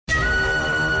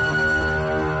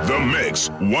The Mix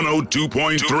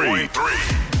 102.3.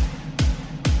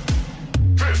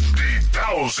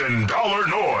 $50,000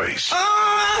 noise.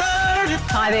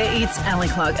 Hi there, it's Ali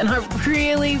Clark, and I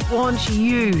really want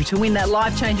you to win that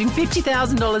life-changing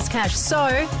 $50,000 cash.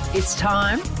 So it's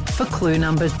time for clue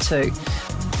number 2.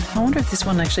 I wonder if this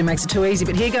one actually makes it too easy,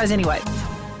 but here goes anyway.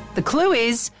 The clue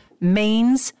is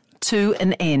means to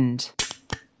an end.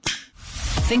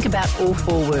 Think about all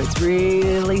 4 words.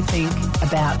 Really think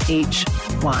about each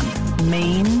one.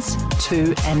 Means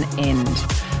to an end.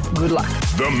 Good luck.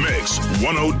 The Mix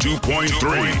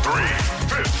 102.3.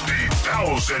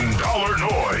 $50,000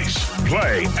 noise.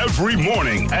 Play every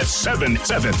morning at 7,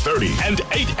 7:30, and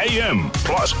 8 a.m.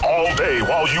 Plus all day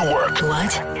while you work.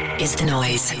 What is the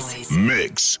noise?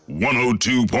 Mix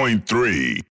 102.3.